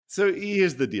So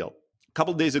here's the deal. A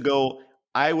couple days ago,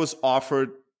 I was offered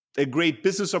a great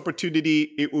business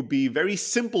opportunity. It would be very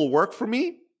simple work for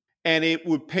me, and it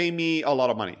would pay me a lot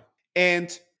of money.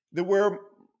 And there were,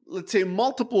 let's say,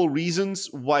 multiple reasons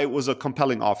why it was a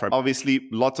compelling offer. Obviously,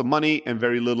 lots of money and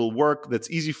very little work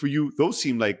that's easy for you. Those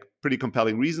seem like pretty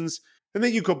compelling reasons. And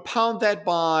then you compound that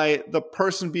by the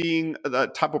person being the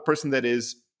type of person that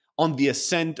is on the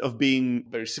ascent of being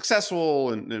very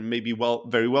successful and maybe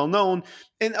very well known,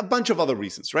 and a bunch of other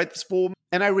reasons, right?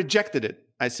 And I rejected it.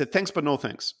 I said, thanks, but no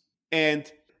thanks.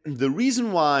 And the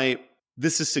reason why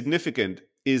this is significant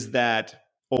is that,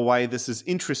 or why this is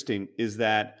interesting, is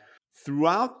that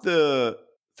throughout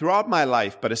my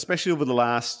life, but especially over the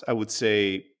last, I would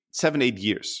say, 7-8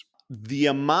 years, the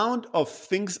amount of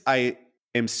things I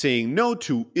am saying no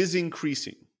to is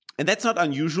increasing. And that's not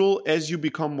unusual. As you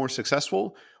become more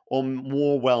successful or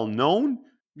more well-known,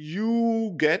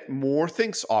 you get more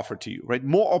things offered to you, right?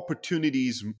 More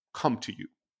opportunities come to you.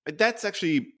 That's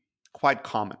actually quite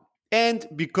common. And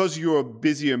because you're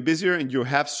busier and busier and you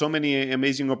have so many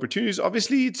amazing opportunities,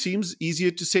 obviously it seems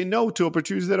easier to say no to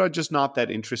opportunities that are just not that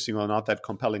interesting or not that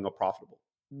compelling or profitable.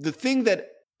 The thing that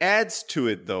adds to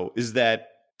it, though, is that,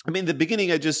 in the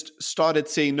beginning, I just started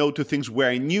saying no to things where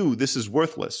I knew this is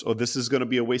worthless, or this is going to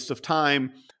be a waste of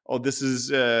time, or this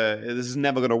is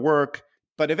never going to work.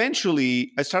 But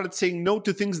eventually, I started saying no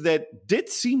to things that did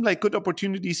seem like good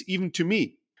opportunities even to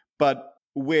me, but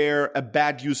were a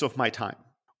bad use of my time,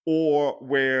 or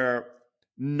were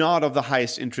not of the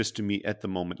highest interest to me at the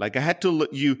moment. Like I had to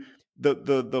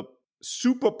the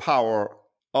superpower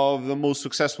of the most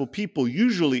successful people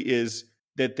usually is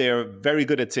that they're very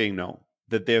good at saying no,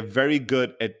 that they're very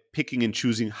good at picking and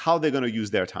choosing how they're going to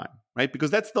use their time, right?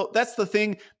 Because that's the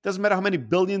thing. Doesn't matter how many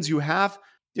billions you have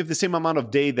the same amount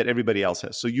of day that everybody else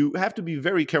has. So you have to be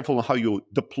very careful on how you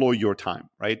deploy your time,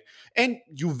 right? And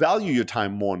you value your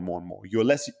time more and more and more. You're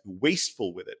less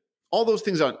wasteful with it. All those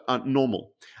things are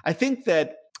normal. I think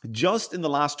that just in the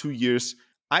last 2 years,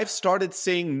 I've started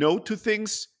saying no to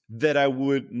things that I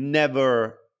would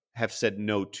never have said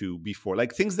no to before.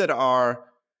 Like things that are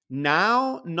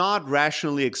now not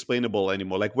rationally explainable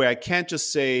anymore. Like where I can't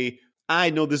just say, I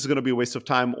know this is going to be a waste of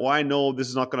time, or I know this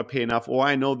is not going to pay enough, or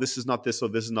I know this is not this, or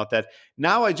this is not that.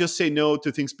 Now I just say no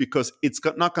to things because it's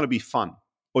not going to be fun,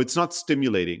 or it's not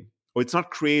stimulating, or it's not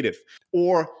creative,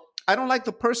 or I don't like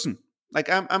the person. Like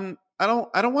I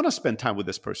don't want to spend time with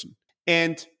this person.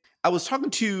 And I was talking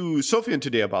to Sofian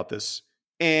today about this,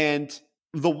 and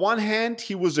the one hand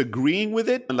he was agreeing with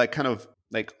it, and like kind of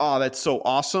like, oh, that's so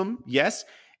awesome, yes.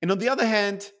 And on the other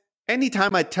hand,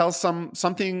 anytime I tell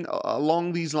something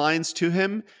along these lines to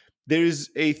him, there's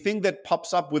a thing that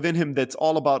pops up within him that's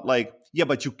all about like, yeah,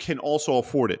 but you can also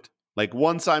afford it. Like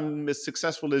once I'm as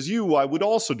successful as you, I would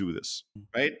also do this,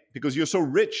 right? Because you're so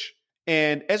rich.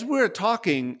 And as we were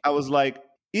talking, I was like,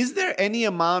 is there any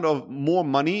amount of more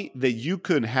money that you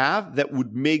could have that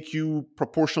would make you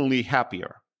proportionally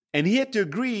happier? And he had to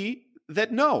agree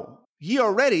that no, he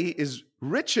already is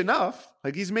rich enough,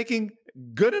 like he's making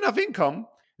good enough income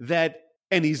that,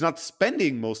 and he's not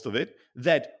spending most of it,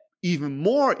 that even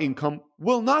more income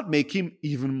will not make him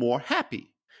even more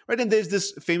happy, right? And there's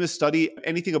this famous study,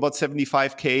 anything about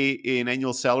 75K in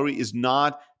annual salary is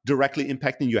not directly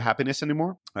impacting your happiness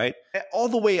anymore, right? All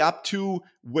the way up to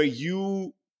where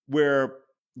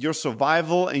your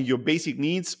survival and your basic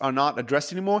needs are not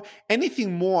addressed anymore.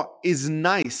 Anything more is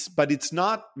nice, but it's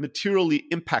not materially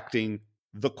impacting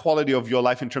the quality of your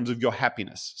life in terms of your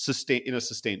happiness in a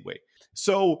sustained way.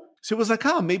 So it was like,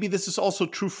 maybe this is also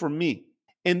true for me.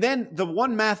 And then the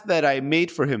one math that I made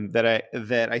for him that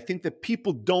I think that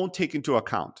people don't take into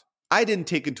account, I didn't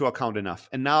take into account enough,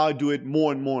 and now I do it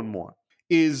more and more and more,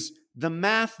 is the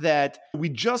math that we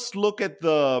just look at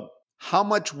the how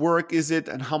much work is it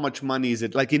and how much money is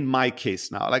it? Like in my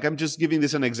case now, like I'm just giving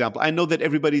this an example. I know that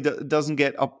everybody doesn't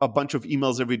get a bunch of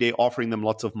emails every day offering them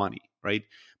lots of money, right?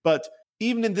 But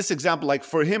even in this example, like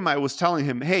for him, I was telling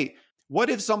him, hey, what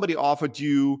if somebody offered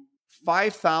you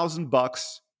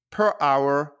 $5,000 per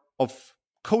hour of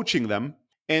coaching them,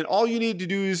 and all you need to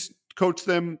do is coach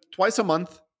them twice a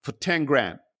month for 10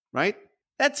 grand, right?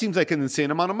 That seems like an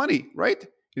insane amount of money, right?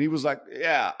 And he was like,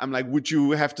 yeah. I'm like, would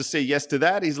you have to say yes to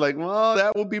that? He's like, well,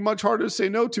 that would be much harder to say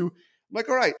no to. I'm like,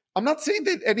 all right. I'm not saying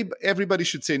that everybody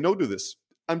should say no to this.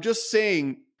 I'm just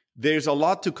saying there's a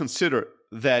lot to consider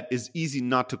that is easy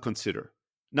not to consider.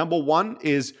 Number one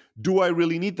is, do I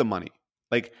really need the money?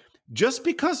 Like, just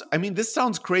because, this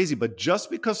sounds crazy, but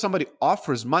just because somebody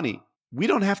offers money, we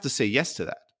don't have to say yes to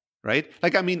that, right?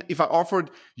 Like, if I offered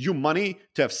you money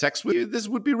to have sex with you, this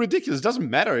would be ridiculous. It doesn't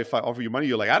matter if I offer you money.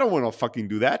 You're like, I don't want to fucking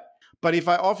do that. But if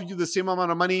I offer you the same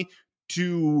amount of money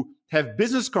to have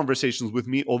business conversations with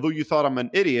me, although you thought I'm an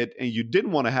idiot and you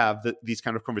didn't want to have these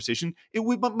kind of conversations, it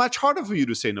would be much harder for you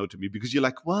to say no to me because you're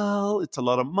like, well, it's a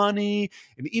lot of money.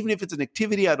 And even if it's an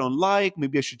activity I don't like,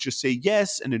 maybe I should just say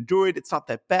yes and endure it. It's not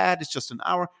that bad. It's just an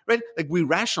hour, right? Like we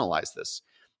rationalize this.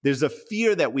 There's a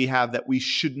fear that we have that we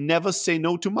should never say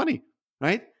no to money,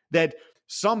 right? That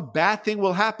some bad thing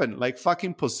will happen. Like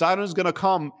fucking Poseidon's going to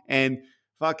come and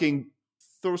fucking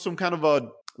throw some kind of a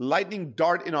lightning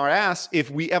dart in our ass if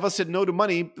we ever said no to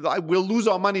money. We'll lose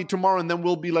our money tomorrow and then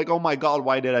we'll be like, oh my God,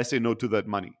 why did I say no to that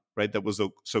money? Right? That was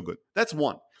so good. That's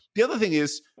one. The other thing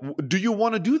is, do you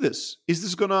want to do this? Is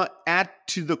this going to add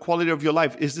to the quality of your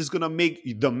life? Is this going to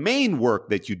make the main work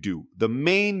that you do, the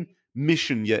main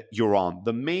mission you're on,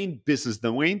 the main business,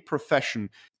 the main profession,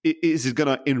 is it going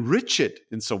to enrich it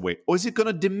in some way? Or is it going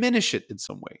to diminish it in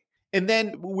some way? And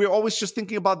then we're always just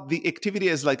thinking about the activity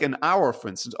as like an hour, for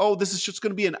instance. Oh, this is just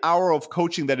going to be an hour of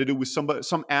coaching that I do with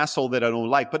some asshole that I don't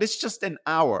like, but it's just an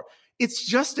hour. It's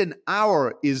just an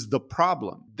hour is the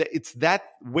problem. It's that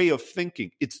way of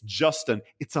thinking. It's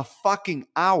a fucking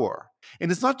hour.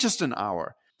 And it's not just an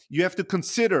hour. You have to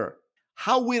consider,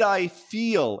 how would I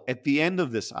feel at the end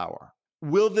of this hour?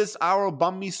 Will this hour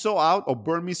bum me so out or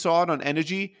burn me so out on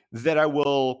energy that I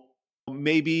will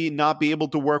maybe not be able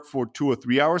to work for 2 or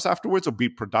 3 hours afterwards, or be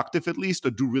productive at least,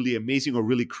 or do really amazing or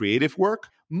really creative work?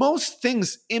 Most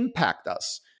things impact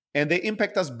us, and they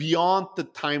impact us beyond the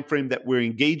time frame that we're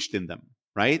engaged in them,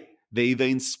 right? They either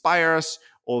inspire us,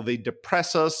 or they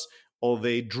depress us, or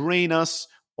they drain us,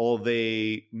 or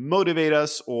they motivate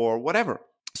us, or whatever.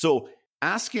 So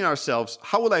asking ourselves,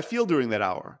 how will I feel during that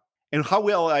hour? And how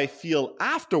will I feel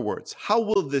afterwards? How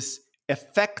will this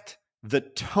affect the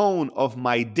tone of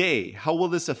my day? How will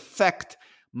this affect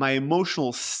my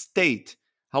emotional state?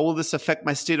 How will this affect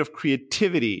my state of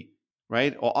creativity,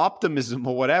 right? Or optimism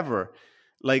or whatever?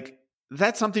 Like,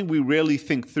 that's something we rarely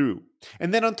think through.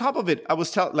 And then on top of it, I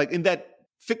was like in that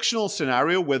fictional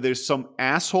scenario where there's some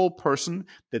asshole person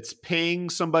that's paying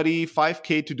somebody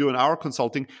 $5,000 to do an hour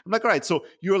consulting. I'm like, all right, so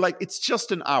you're like, it's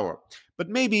just an hour. But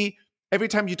maybe every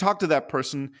time you talk to that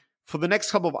person, for the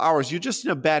next couple of hours, you're just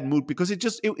in a bad mood because it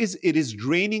is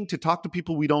draining to talk to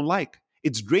people we don't like.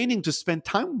 It's draining to spend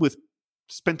time with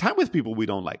people we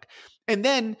don't like. And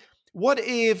then what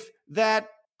if that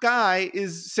guy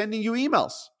is sending you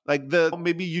emails? Like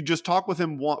maybe you just talk with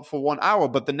him for 1 hour,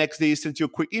 but the next day he sends you a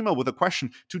quick email with a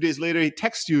question. 2 days later, he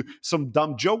texts you some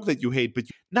dumb joke that you hate. But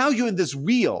now you're in this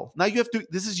wheel. Now you have to,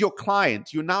 this is your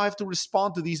client. You now have to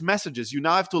respond to these messages. You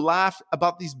now have to laugh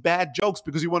about these bad jokes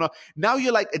because now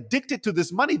you're like addicted to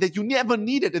this money that you never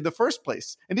needed in the first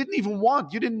place and didn't even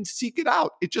want. You didn't seek it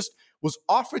out. It just was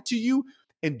offered to you.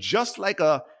 And just like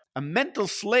a mental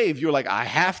slave, you're like,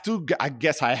 I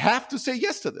guess I have to say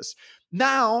yes to this.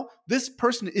 Now, this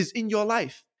person is in your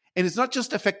life, and it's not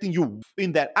just affecting you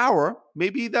in that hour.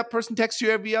 Maybe that person texts you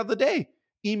every other day,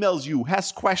 emails you,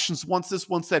 has questions, wants this,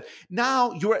 wants that.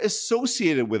 Now you're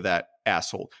associated with that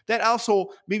asshole. That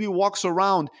asshole maybe walks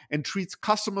around and treats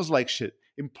customers like shit,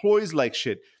 employees like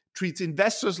shit, treats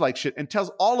investors like shit, and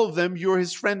tells all of them you're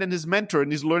his friend and his mentor,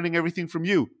 and he's learning everything from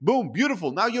you. Boom,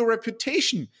 beautiful. Now your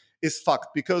reputation is fucked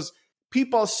because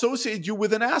people associate you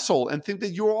with an asshole and think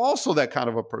that you're also that kind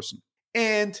of a person.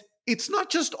 And it's not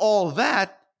just all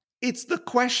that. It's the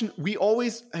question we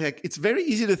always, it's very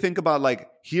easy to think about, like,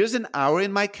 here's an hour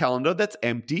in my calendar that's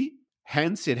empty.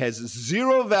 Hence, it has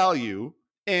zero value.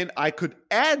 And I could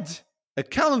add a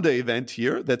calendar event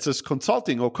here that says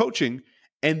consulting or coaching,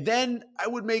 and then I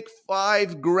would make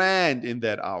 $5,000 in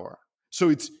that hour. So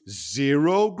it's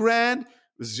 $0,000,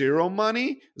 zero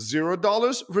money,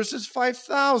 $0 versus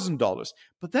 $5,000.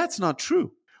 But that's not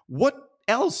true. What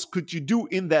else could you do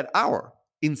in that hour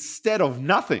instead of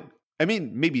nothing? I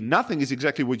mean, maybe nothing is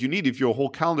exactly what you need if your whole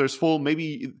calendar is full.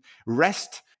 Maybe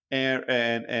rest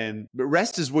and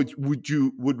rest is what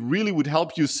would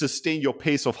help you sustain your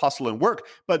pace of hustle and work.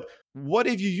 But what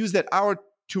if you use that hour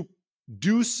to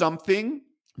do something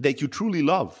that you truly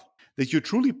love, that you're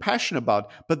truly passionate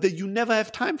about, but that you never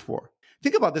have time for?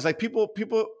 Think about this. Like people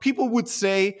would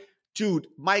say, dude,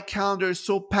 my calendar is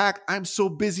so packed. I'm so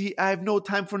busy. I have no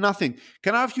time for nothing.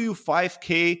 Can I offer you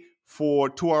 $5,000 for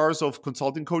 2 hours of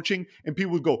consulting coaching? And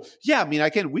people would go, yeah, I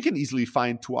mean, we can easily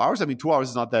find 2 hours. I mean, 2 hours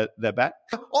is not that bad.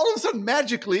 All of a sudden,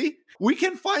 magically, we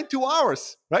can find 2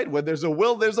 hours, right? When there's a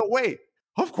will, there's a way.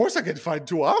 Of course I can find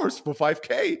 2 hours for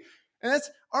 $5,000. And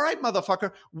that's, all right,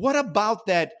 motherfucker. What about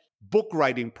that book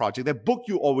writing project, that book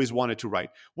you always wanted to write?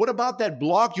 What about that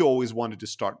blog you always wanted to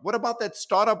start? What about that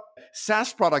startup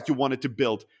SaaS product you wanted to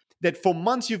build? that for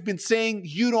months you've been saying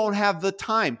you don't have the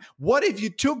time? What if you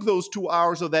took those 2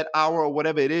 hours or that hour or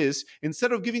whatever it is,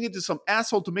 instead of giving it to some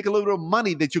asshole to make a little bit of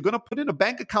money that you're going to put in a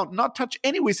bank account, not touch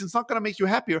anyways, it's not going to make you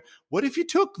happier. What if you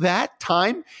took that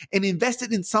time and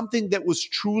invested in something that was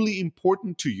truly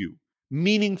important to you,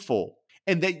 meaningful,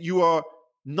 and that you are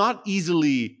not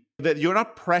easily, that you're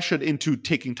not pressured into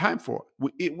taking time for?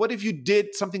 What if you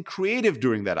did something creative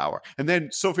during that hour? And then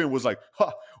Sofian was like,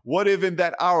 what if in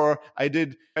that hour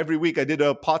every week I did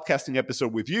a podcasting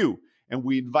episode with you and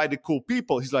we invited cool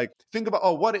people? He's like, think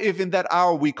about, what if in that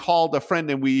hour we called a friend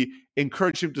and we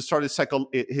encouraged him to start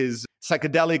his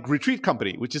psychedelic retreat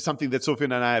company, which is something that Sofian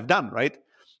and I have done, right?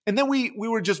 And then we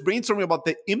were just brainstorming about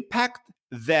the impact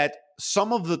that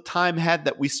some of the time had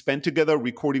that we spent together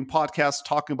recording podcasts,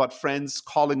 talking about friends,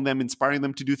 calling them, inspiring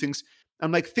them to do things.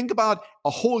 I'm like, think about a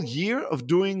whole year of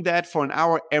doing that for an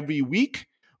hour every week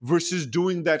versus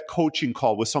doing that coaching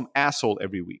call with some asshole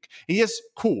every week. And yes,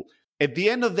 cool. At the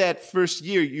end of that first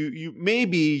year, you've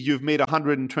made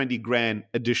 120 grand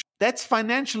addition. That's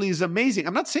financially is amazing.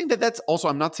 I'm not saying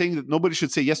that nobody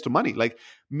should say yes to money. Like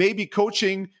maybe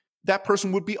coaching, that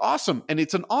person would be awesome and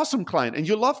it's an awesome client and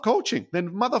you love coaching,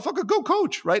 then motherfucker, go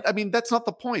coach, right? I mean, that's not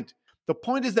the point. The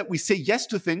point is that we say yes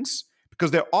to things because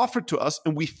they're offered to us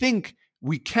and we think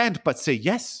we can't but say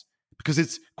yes because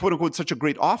it's quote unquote such a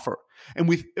great offer. And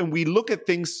we look at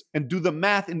things and do the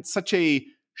math in such a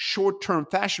short-term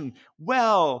fashion.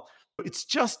 Well, it's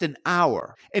just an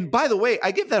hour. And by the way,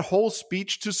 I gave that whole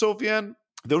speech to Sofian.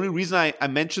 The only reason I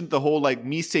mentioned the whole like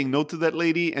me saying no to that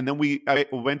lady, and then I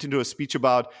went into a speech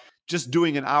about just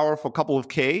doing an hour for a couple of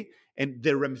K and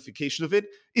the ramification of it,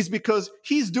 is because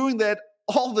he's doing that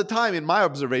all the time in my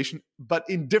observation, but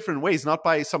in different ways, not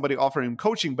by somebody offering him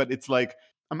coaching, but it's like,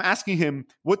 I'm asking him,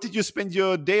 what did you spend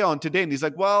your day on today? And he's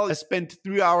like, well, I spent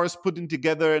 3 hours putting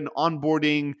together an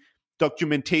onboarding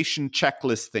documentation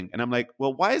checklist thing. And I'm like,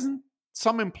 well, why isn't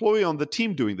some employee on the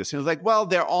team doing this? And he's like, well,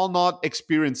 they're all not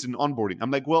experienced in onboarding. I'm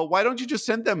like, well, why don't you just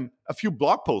send them a few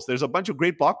blog posts? There's a bunch of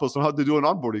great blog posts on how to do an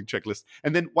onboarding checklist.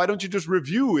 And then why don't you just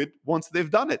review it once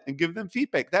they've done it and give them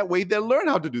feedback? That way they'll learn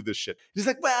how to do this shit. He's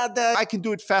like, well, I can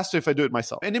do it faster if I do it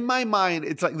myself. And in my mind,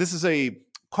 it's like, this is a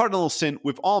cardinal sin.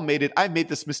 We've all made it. I've made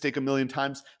this mistake a million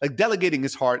times. Like delegating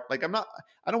is hard. Like I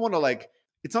don't want to like,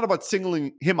 it's not about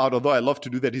singling him out, although I love to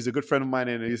do that. He's a good friend of mine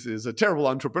and he's a terrible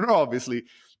entrepreneur, obviously.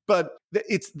 But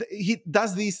he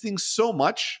does these things so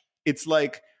much. It's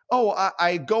like,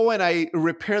 I go and I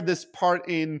repair this part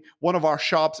in one of our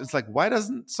shops. It's like, why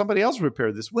doesn't somebody else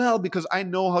repair this? Well, because I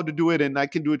know how to do it and I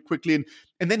can do it quickly.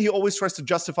 And then he always tries to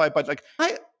justify it, but like,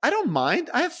 I don't mind.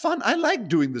 I have fun. I like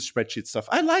doing the spreadsheet stuff.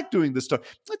 I like doing this stuff.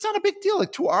 It's not a big deal.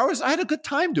 Like 2 hours, I had a good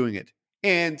time doing it.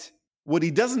 And what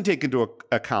he doesn't take into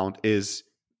account is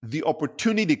the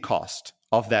opportunity cost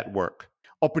of that work.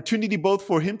 Opportunity both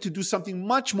for him to do something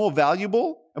much more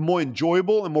valuable and more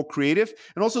enjoyable and more creative,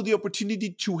 and also the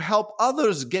opportunity to help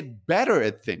others get better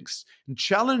at things and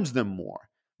challenge them more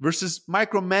versus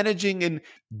micromanaging and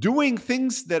doing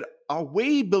things that are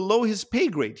way below his pay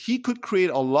grade. He could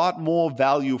create a lot more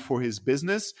value for his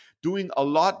business doing a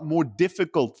lot more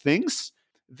difficult things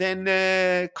than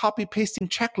copy pasting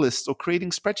checklists or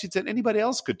creating spreadsheets that anybody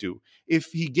else could do.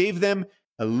 If he gave them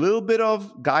a little bit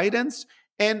of guidance,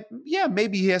 and yeah,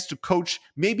 maybe he has to coach.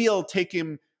 Maybe it'll take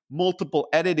him multiple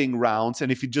editing rounds.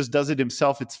 And if he just does it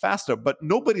himself, it's faster. But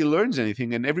nobody learns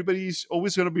anything. And everybody's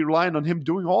always going to be relying on him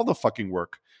doing all the fucking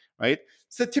work, right?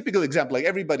 It's a typical example. Like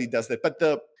everybody does that. But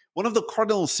one of the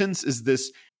cardinal sins is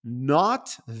this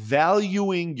not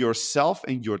valuing yourself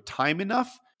and your time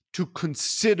enough to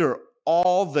consider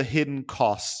all the hidden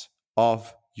costs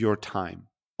of your time,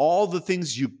 all the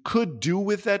things you could do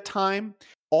with that time,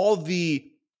 all the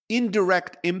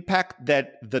indirect impact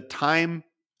that the time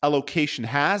allocation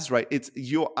has, right? It's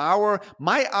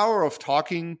my hour of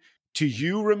talking to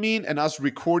you, Ramin, and us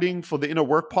recording for the Inner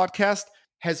Work podcast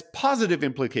has positive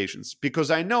implications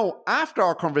because I know after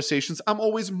our conversations, I'm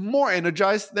always more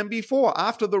energized than before.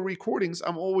 After the recordings,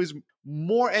 I'm always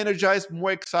more energized,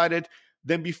 more excited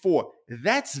than before.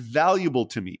 That's valuable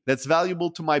to me. That's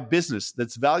valuable to my business.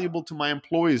 That's valuable to my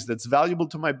employees. That's valuable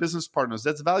to my business partners.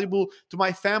 That's valuable to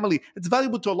my family. It's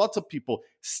valuable to lots of people.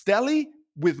 Stelly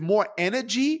with more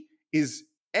energy is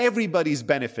everybody's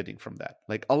benefiting from that.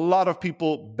 Like a lot of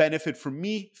people benefit from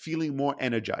me feeling more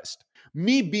energized.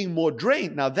 Me being more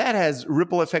drained, now that has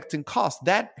ripple effects in cost.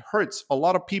 That hurts a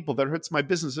lot of people. That hurts my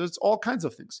business. It's all kinds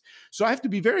of things. So I have to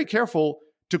be very careful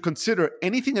to consider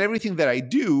anything and everything that I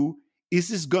do. Is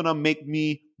this going to make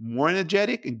me more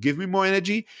energetic and give me more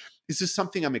energy? Is this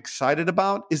something I'm excited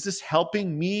about? Is this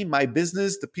helping me, my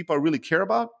business, the people I really care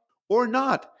about, or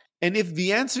not? And if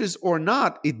the answer is or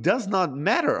not, it does not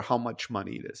matter how much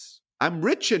money it is. I'm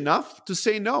rich enough to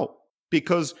say no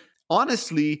because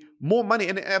honestly, more money,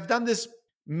 and I've done this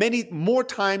many more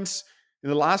times in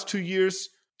the last 2 years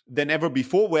than ever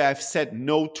before, where I've said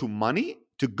no to money,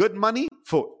 to good money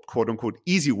for quote unquote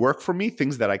easy work for me,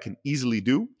 things that I can easily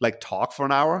do, like talk for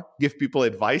an hour, give people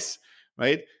advice,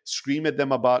 right? Scream at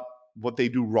them about what they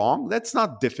do wrong. That's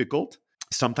not difficult.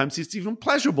 Sometimes it's even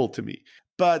pleasurable to me.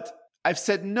 But I've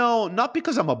said no, not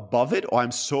because I'm above it or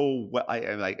I'm so well.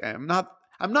 I'm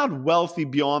not wealthy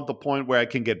beyond the point where I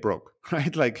can get broke,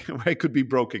 right? Like where I could be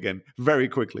broke again very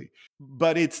quickly.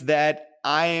 But it's that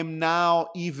I am now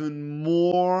even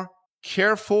more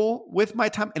careful with my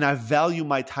time and I value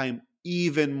my time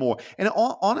even more. And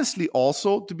honestly,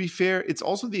 also, to be fair, it's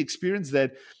also the experience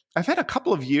that I've had a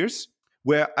couple of years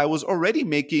where I was already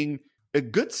making a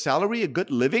good salary, a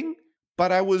good living,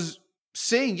 but I was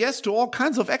saying yes to all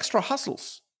kinds of extra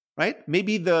hustles, right?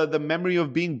 Maybe the memory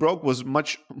of being broke was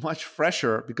much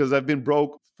fresher because I've been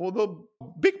broke for the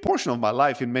big portion of my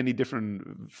life in many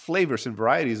different flavors and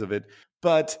varieties of it.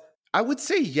 But I would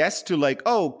say yes to like,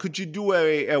 oh, could you do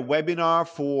a webinar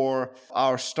for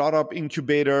our startup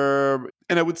incubator?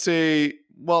 And I would say,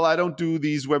 well, I don't do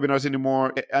these webinars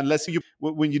anymore unless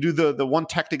when you do the one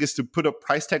tactic is to put a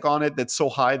price tag on it that's so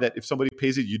high that if somebody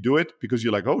pays it, you do it because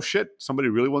you're like, oh shit, somebody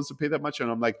really wants to pay that much.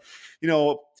 And I'm like,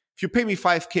 if you pay me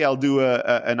 5K, I'll do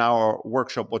an hour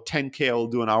workshop, or 10K, I'll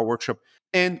do an hour workshop.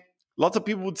 And lots of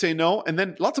people would say no. And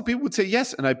then lots of people would say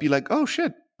yes. And I'd be like, oh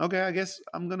shit, okay, I guess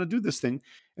I'm going to do this thing.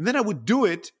 And then I would do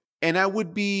it and I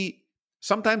would be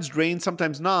sometimes drained,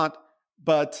 sometimes not.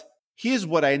 But here's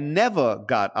what I never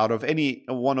got out of any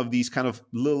one of these kind of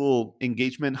little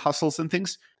engagement hustles and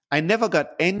things. I never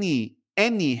got any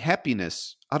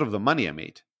happiness out of the money I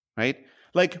made, right?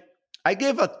 Like I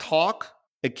gave a talk,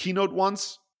 a keynote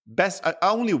once. I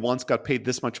only once got paid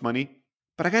this much money,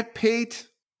 but I got paid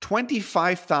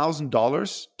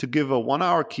 $25,000 to give a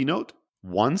 1-hour keynote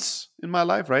once in my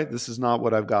life, right? This is not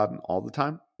what I've gotten all the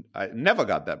time. I never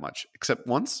got that much except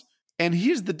once. And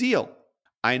here's the deal.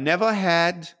 I never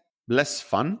had less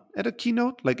fun at a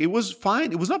keynote. Like it was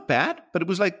fine. It was not bad, but it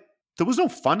was like there was no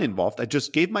fun involved. I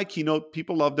just gave my keynote.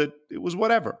 People loved it. It was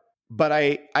whatever. But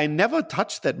I never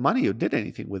touched that money or did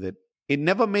anything with it. It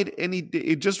never made any,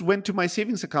 it just went to my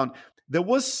savings account. There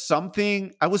was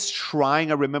something I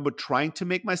remember trying to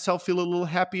make myself feel a little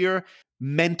happier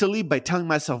mentally by telling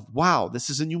myself, wow, this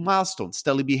is a new milestone.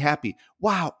 Stelly, be happy.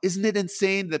 Wow, isn't it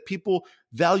insane that people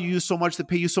value you so much, that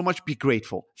pay you so much? Be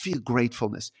grateful. Feel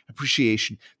gratefulness,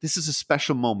 appreciation. This is a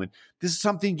special moment. This is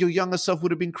something your younger self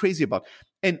would have been crazy about.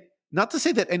 And not to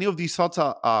say that any of these thoughts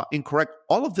are incorrect.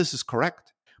 All of this is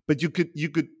correct. But you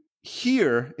could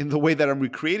hear in the way that I'm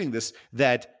recreating this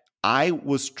that I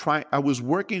was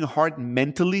working hard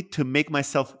mentally to make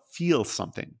myself feel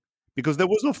something because there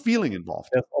was no feeling involved.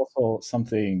 There's also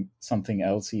something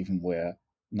else even where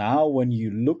now when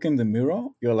you look in the mirror,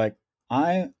 you're like,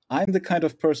 I'm the kind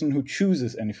of person who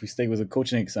chooses, and if we stay with a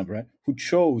coaching example, right, who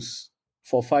chose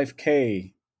for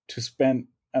 5K to spend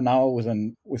an hour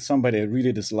with somebody I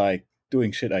really dislike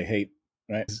doing shit I hate,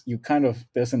 right? You kind of,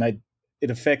 it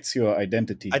affects your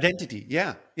identity. Identity,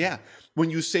 yeah. When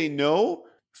you say no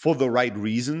for the right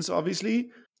reasons,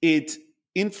 obviously, it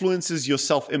influences your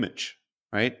self-image,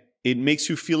 right? It makes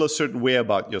you feel a certain way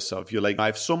about yourself. You're like, I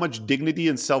have so much dignity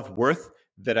and self-worth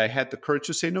that I had the courage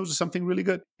to say no to something really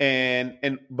good.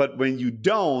 But when you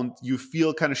don't, you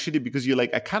feel kind of shitty because you're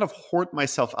like, I kind of hoard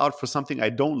myself out for something I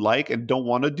don't like and don't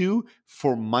want to do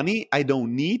for money I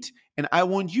don't need and I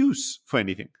won't use for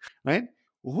anything, right?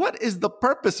 What is the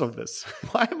purpose of this?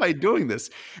 Why am I doing this?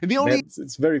 And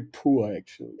it's very poor,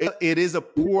 actually. It is a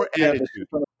poor attitude.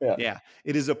 Yeah,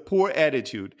 it is a poor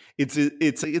attitude. It's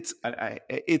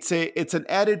an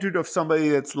attitude of somebody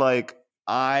that's like,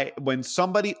 when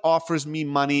somebody offers me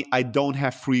money, I don't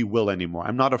have free will anymore.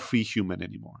 I'm not a free human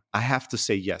anymore. I have to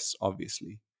say yes,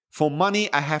 obviously. For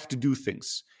money, I have to do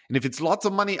things. And if it's lots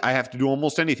of money, I have to do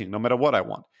almost anything, no matter what I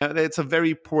want. And it's a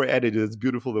very poor attitude. It's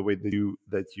beautiful the way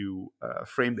that you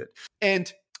framed it.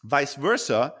 And vice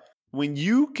versa, when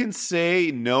you can say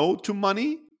no to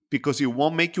money because it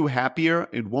won't make you happier,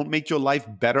 it won't make your life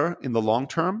better in the long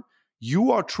term,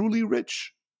 you are truly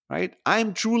rich, right?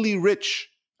 I'm truly rich.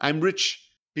 I'm rich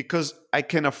because I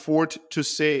can afford to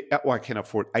say,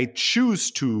 I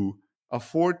choose to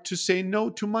afford to say no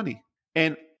to money.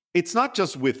 And it's not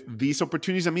just with these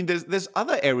opportunities. I mean, there's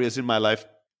other areas in my life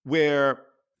where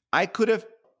I could have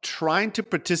tried to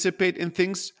participate in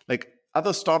things like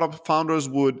other startup founders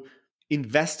would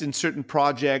invest in certain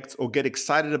projects or get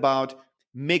excited about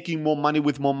making more money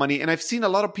with more money. And I've seen a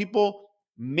lot of people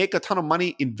make a ton of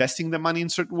money investing the money in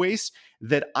certain ways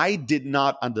that I did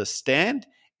not understand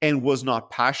and was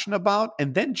not passionate about,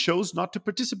 and then chose not to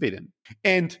participate in.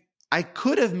 And I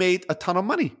could have made a ton of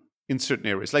money in certain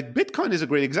areas. Like Bitcoin is a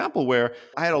great example where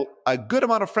I had a good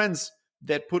amount of friends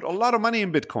that put a lot of money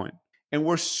in Bitcoin and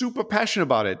we're super passionate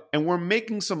about it and we're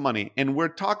making some money and we're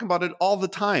talking about it all the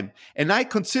time. And I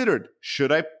considered,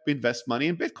 should I invest money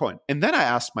in Bitcoin? And then I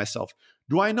asked myself,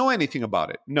 do I know anything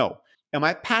about it? No. Am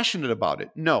I passionate about it?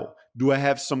 No. Do I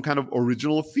have some kind of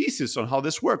original thesis on how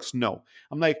this works? No.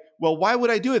 I'm like, well, why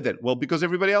would I do it then? Well, because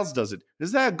everybody else does it.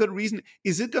 Is that a good reason?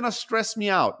 Is it going to stress me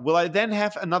out? Will I then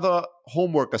have another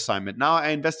homework assignment? Now I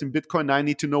invest in Bitcoin. Now I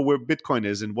need to know where Bitcoin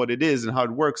is and what it is and how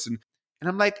it works. And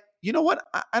I'm like, you know what?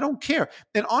 I don't care.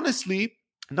 And honestly,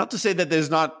 not to say that there's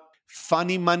not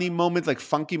funny money moments, like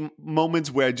funky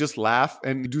moments where I just laugh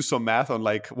and do some math on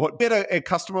like what. We had a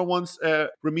customer once,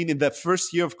 Ramin, in the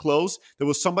first year of close, there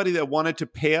was somebody that wanted to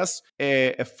pay us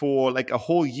for like a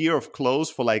whole year of close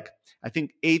for like, I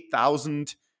think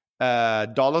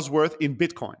 $8,000 worth in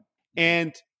Bitcoin.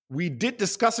 And we did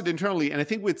discuss it internally. And I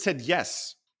think we'd said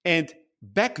yes. And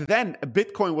back then, a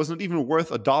Bitcoin was not even worth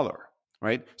 $1.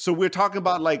 Right. So we're talking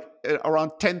about like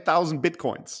around 10,000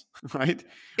 Bitcoins. Right.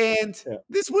 And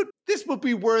this would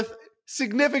be worth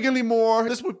significantly more.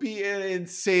 This would be an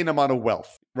insane amount of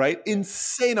wealth. Right.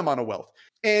 Insane amount of wealth.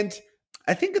 And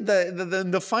I think in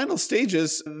the final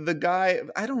stages, the guy,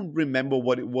 I don't remember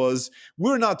what it was.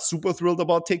 We're not super thrilled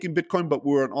about taking Bitcoin, but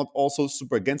we're not also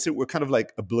super against it. We're kind of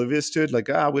like oblivious to it. Like,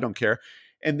 we don't care.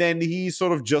 And then he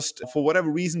sort of just, for whatever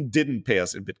reason, didn't pay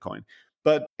us in Bitcoin.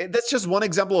 But that's just one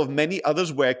example of many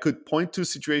others where I could point to a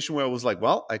situation where I was like,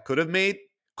 well, I could have,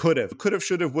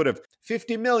 should have, would have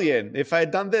 50 million. If I had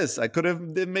done this, I could have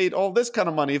made all this kind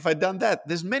of money if I'd done that.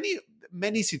 There's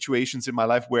many situations in my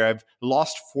life where I've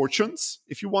lost fortunes,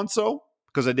 if you want so,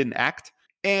 because I didn't act.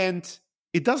 And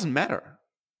it doesn't matter.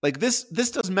 Like this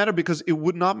doesn't matter because it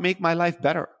would not make my life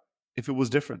better if it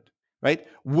was different, right?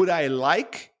 Would I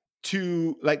like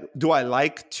to do I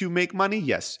like to make money?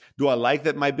 Yes. Do I like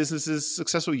that my business is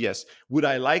successful? Yes. Would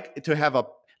I like to have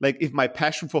if my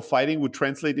passion for fighting would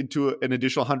translate into an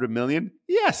additional 100 million?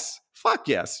 Yes. Fuck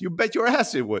yes. You bet your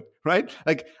ass it would, right?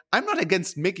 Like, I'm not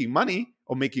against making money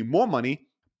or making more money,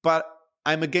 but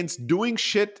I'm against doing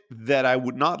shit that I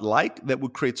would not like, that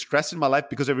would create stress in my life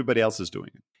because everybody else is doing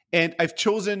it. And I've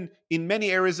chosen in many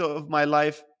areas of my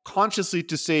life consciously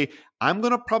to say, I'm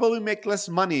going to probably make less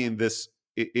money in this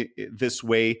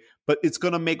way, but it's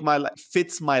going to make my life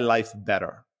fits my life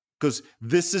better, because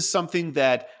this is something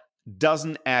that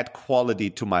doesn't add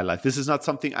quality to my life. This is not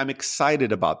something I'm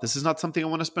excited about. This is not something I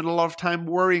want to spend a lot of time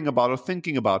worrying about or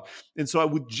thinking about. And so I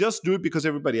would just do it because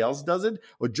everybody else does it,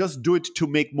 or just do it to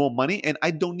make more money. And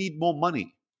I don't need more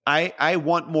money. I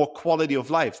want more quality of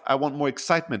life. I want more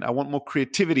excitement. I want more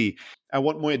creativity. I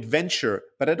want more adventure,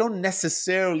 but I don't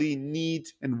necessarily need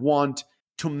and want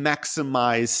to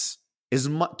maximize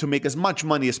to make as much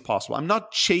money as possible. I'm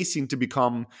not chasing to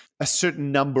become a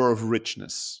certain number of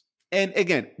richness. And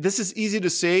again, this is easy to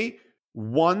say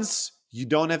once you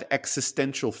don't have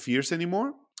existential fears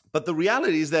anymore. But the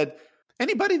reality is that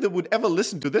anybody that would ever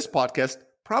listen to this podcast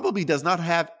probably does not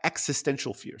have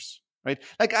existential fears, right?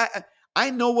 Like I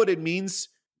know what it means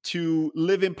to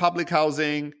live in public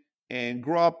housing and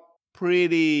grow up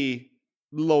pretty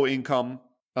low income,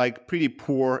 like pretty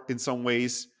poor in some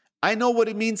ways. I know what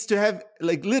it means to have,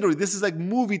 like, literally, this is like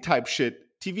movie type shit,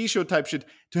 TV show type shit,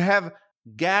 to have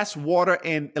gas, water,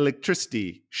 and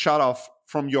electricity shut off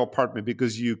from your apartment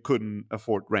because you couldn't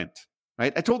afford rent,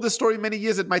 right? I told this story many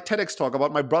years at my TEDx talk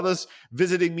about my brothers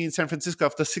visiting me in San Francisco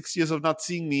after 6 years of not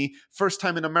seeing me, first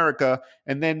time in America,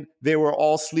 and then they were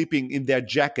all sleeping in their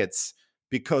jackets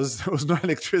because there was no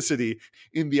electricity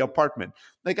in the apartment.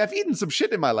 Like, I've eaten some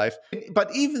shit in my life.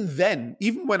 But even then,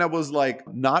 even when I was like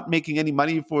not making any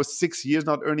money for 6 years,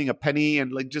 not earning a penny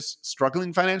and like just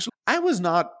struggling financially, I was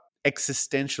not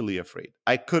existentially afraid.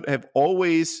 I could have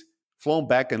always flown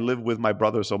back and lived with my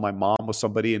brothers or my mom or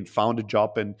somebody and found a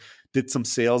job and did some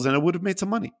sales, and I would have made some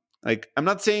money. Like, I'm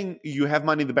not saying you have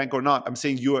money in the bank or not. I'm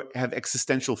saying you have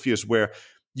existential fears where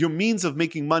your means of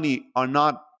making money are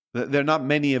not, there are not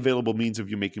many available means of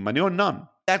you making money, or none.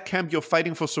 At camp, you're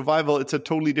fighting for survival. It's a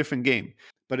totally different game.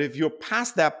 But if you're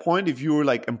past that point, if you're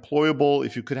like employable,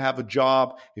 if you could have a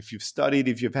job, if you've studied,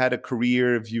 if you've had a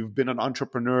career, if you've been an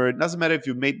entrepreneur, it doesn't matter if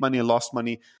you've made money or lost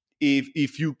money.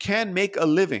 If you can make a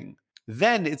living,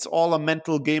 then it's all a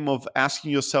mental game of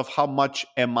asking yourself, how much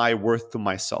am I worth to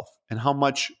myself? And how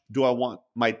much do I want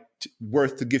my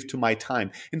worth to give to my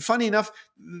time? And funny enough,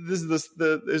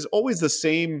 there's always the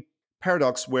same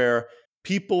paradox where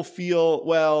people feel,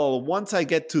 well, once I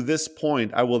get to this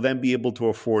point, I will then be able to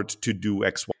afford to do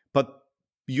X, Y. But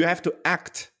you have to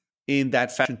act in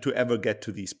that fashion to ever get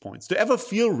to these points. To ever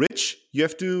feel rich, you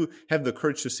have to have the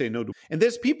courage to say no to. And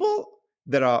there's people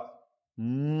that are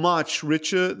much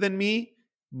richer than me,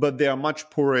 but they are much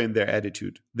poorer in their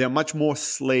attitude. They're much more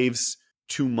slaves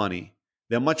to money.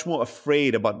 They're much more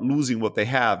afraid about losing what they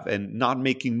have and not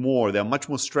making more. They're much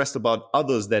more stressed about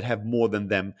others that have more than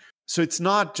them. So it's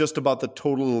not just about the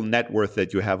total net worth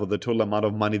that you have or the total amount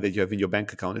of money that you have in your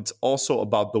bank account. It's also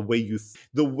about the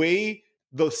way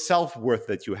the self-worth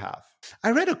that you have.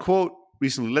 I read a quote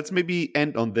recently. Let's maybe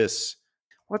end on this.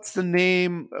 What's the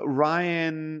name?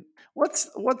 Ryan. What's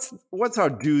our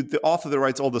dude, the author that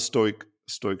writes all the stoic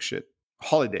shit?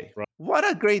 Holiday. Right. What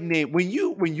a great name. When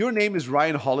your name is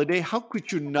Ryan Holiday, how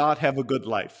could you not have a good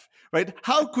life? Right?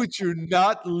 How could you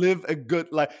not live a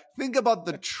good life? Think about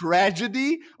the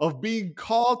tragedy of being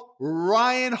called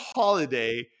Ryan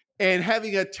Holiday and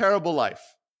having a terrible life.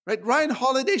 Right? Ryan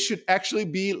Holiday should actually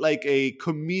be like a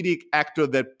comedic actor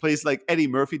that plays like Eddie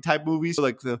Murphy type movies,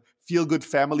 like the feel-good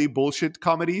family bullshit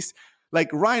comedies. Like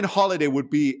Ryan Holiday would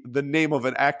be the name of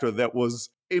an actor that was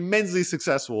immensely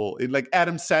successful in like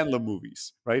Adam Sandler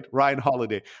movies, right? Ryan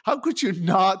Holiday. How could you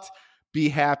not be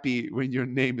happy when your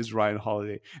name is Ryan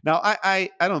Holiday? Now, I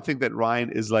don't think that Ryan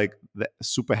is like the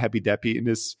super happy deppy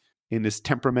in his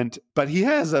temperament, but he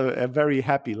has a very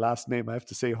happy last name. I have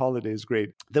to say, Holiday is great.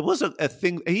 There was a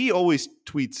thing, he always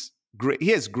tweets great,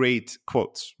 he has great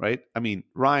quotes, right? I mean,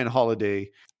 Ryan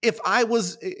Holiday, if I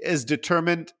was as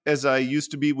determined as I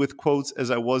used to be with quotes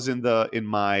as I was in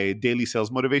my daily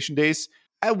sales motivation days,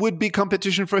 I would be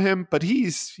competition for him, but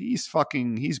he's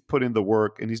put in the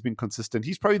work and he's been consistent.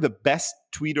 He's probably the best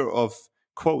tweeter of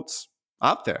quotes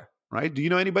out there, right? Do you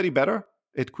know anybody better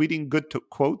at tweeting good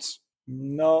quotes?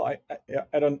 No, I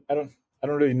don't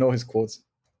really know his quotes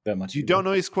that much. You don't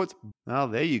know his quotes? Well,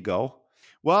 there you go.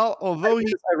 Well, although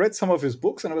I read some of his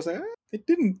books and I was like, it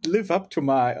didn't live up to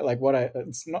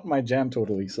it's not my jam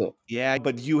totally. So yeah,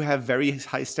 but you have very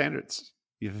high standards.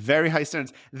 You have very high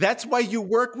standards. That's why you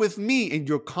work with me and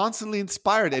you're constantly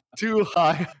inspired and too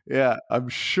high. Yeah, I'm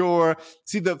sure.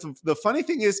 See, the funny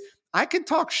thing is I can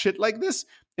talk shit like this,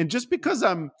 and just because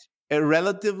I'm a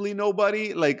relatively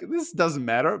nobody, like this doesn't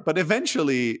matter. But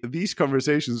eventually these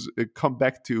conversations come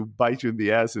back to bite you in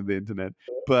the ass in the internet.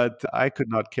 But I could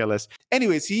not care less.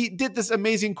 Anyways, he did this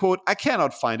amazing quote. I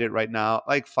cannot find it right now.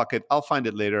 Like, fuck it. I'll find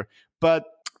it later. But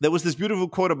there was this beautiful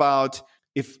quote about,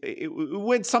 if it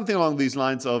went something along these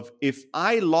lines of, if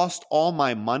I lost all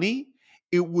my money,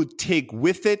 it would take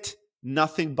with it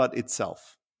nothing but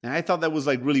itself. And I thought that was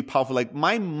like really powerful. Like,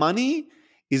 my money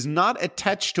is not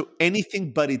attached to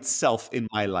anything but itself in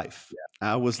my life.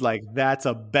 Yeah. I was like, that's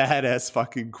a badass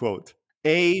fucking quote.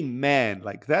 Amen.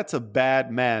 Like, that's a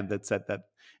bad man that said that.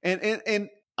 And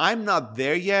I'm not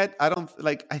there yet. I don't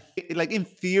like in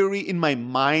theory, in my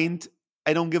mind,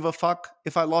 I don't give a fuck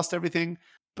if I lost everything,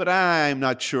 but I'm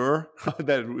not sure how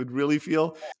that would really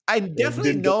feel. I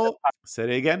definitely know. Say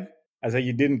it again. I said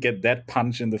you didn't get that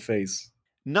punch in the face.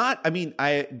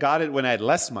 I got it when I had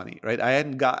less money, right? I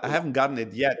haven't gotten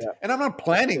it yet. Yeah. And I'm not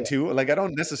planning to. Like, I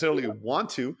don't necessarily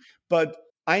want to, but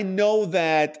I know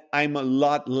that I'm a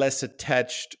lot less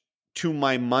attached to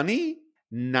my money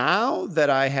now that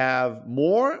I have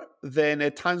more than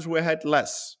at times where I had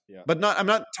less. Yeah. But I'm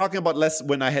not talking about less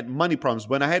when I had money problems.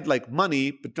 When I had like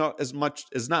money, but not as much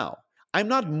as now. I'm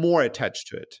not more attached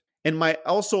to it. And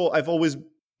I've always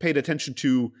paid attention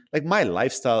to, like, my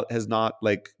lifestyle has not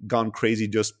like gone crazy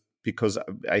just because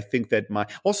I think that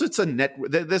also it's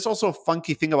there's also a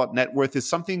funky thing about net worth is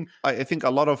something I think a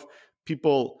lot of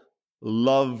people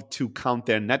love to count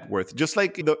their net worth. Just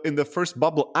like in the first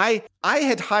bubble, I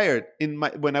had hired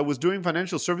when I was doing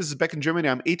financial services back in Germany,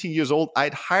 I'm 18 years old.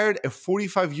 I'd hired a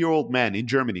 45-year-old man in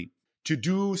Germany to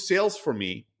do sales for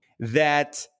me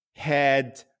that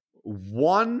had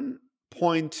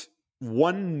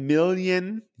 1.1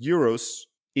 million euros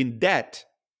in debt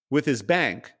with his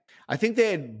bank. I think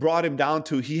they had brought him down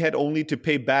to, he had only to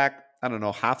pay back, I don't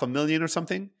know, 500,000 or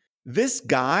something. This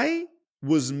guy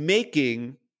was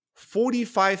making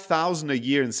 45,000 a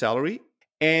year in salary.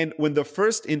 And when the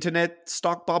first internet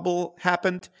stock bubble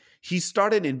happened, he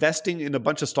started investing in a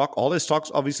bunch of stock. All his stocks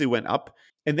obviously went up.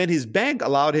 And then his bank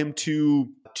allowed him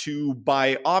to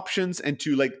buy options and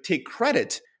to like take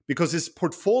credit because his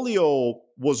portfolio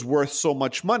was worth so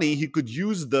much money. He could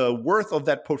use the worth of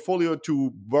that portfolio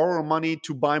to borrow money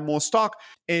to buy more stock.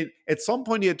 And at some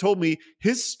point he had told me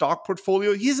his stock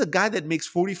portfolio, he's a guy that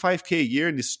makes 45K a year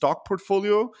and his stock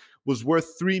portfolio was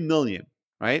worth 3 million,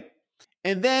 right?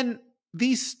 And then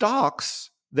these stocks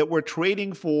that were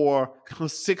trading for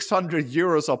 600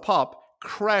 euros a pop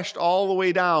crashed all the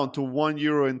way down to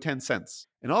 €1.10.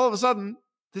 And all of a sudden,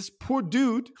 this poor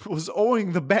dude was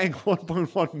owing the bank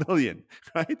 1.1 million,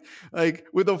 right? Like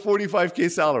with a 45K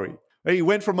salary. Right? He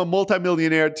went from a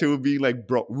multimillionaire to being like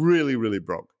broke, really, really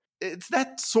broke. It's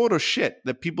that sort of shit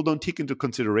that people don't take into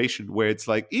consideration, where it's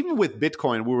like, even with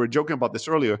Bitcoin, we were joking about this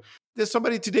earlier. There's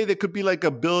somebody today that could be like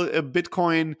a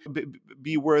Bitcoin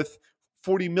be worth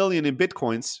 40 million in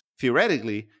Bitcoins,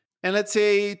 theoretically. And let's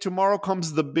say tomorrow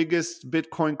comes the biggest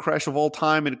Bitcoin crash of all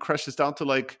time and it crashes down to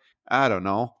like, I don't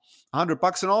know,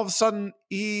 $100. And all of a sudden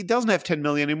he doesn't have 10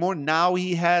 million anymore. Now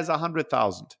he has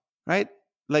 100,000, right?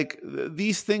 Like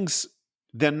these things,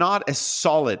 they're not as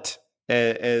solid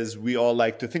as we all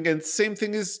like to think. And same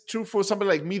thing is true for somebody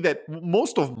like me, that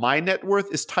most of my net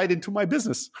worth is tied into my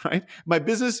business, right? My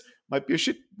business might be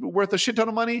worth a shit ton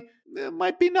of money. It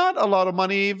might be not a lot of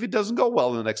money if it doesn't go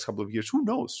well in the next couple of years. Who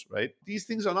knows, right? These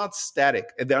things are not static,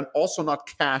 and they're also not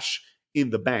cash in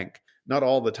the bank. Not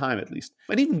all the time, at least.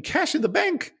 And even cash in the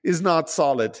bank is not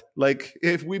solid. Like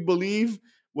if we believe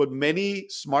what many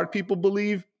smart people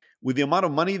believe, with the amount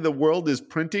of money the world is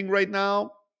printing right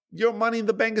now, your money in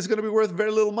the bank is going to be worth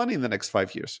very little money in the next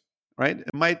 5 years, right?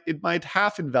 It might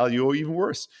half in value or even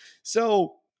worse.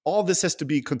 So all this has to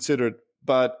be considered.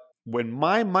 But when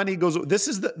my money goes, this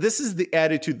is the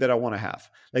attitude that I want to have.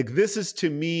 Like this is, to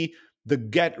me, the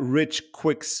get rich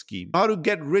quick scheme. How to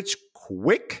get rich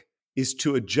quick is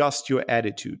to adjust your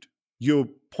attitude, your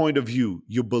point of view,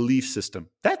 your belief system.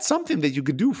 That's something that you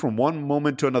could do from one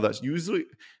moment to another. Usually,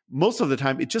 most of the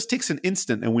time, it just takes an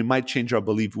instant and we might change our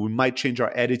belief. We might change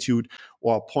our attitude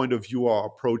or our point of view or our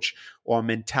approach or our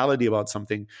mentality about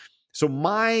something. So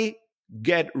my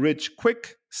get rich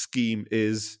quick scheme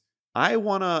is, I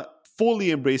want to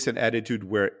fully embrace an attitude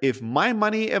where if my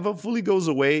money ever fully goes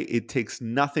away, it takes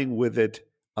nothing with it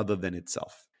other than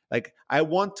itself. Like I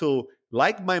want to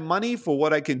like my money for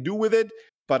what I can do with it,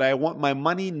 but I want my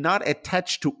money not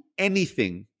attached to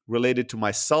anything related to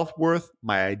my self-worth,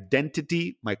 my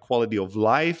identity, my quality of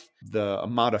life, the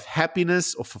amount of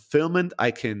happiness or fulfillment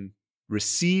I can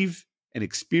receive and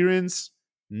experience.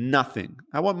 Nothing.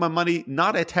 I want my money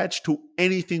not attached to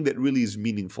anything that really is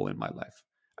meaningful in my life.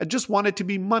 I just want it to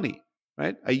be money,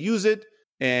 right? I use it,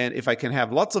 and if I can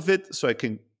have lots of it so I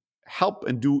can help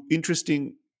and do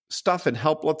interesting stuff and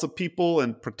help lots of people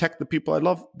and protect the people I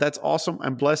love, that's awesome.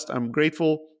 I'm blessed. I'm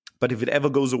grateful. But if it ever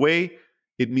goes away,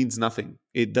 it means nothing.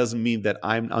 It doesn't mean that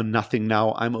I'm a nothing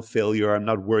now. I'm a failure. I'm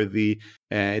not worthy.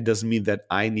 It doesn't mean that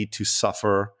I need to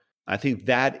suffer. I think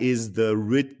that is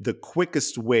the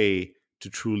quickest way to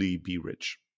truly be rich.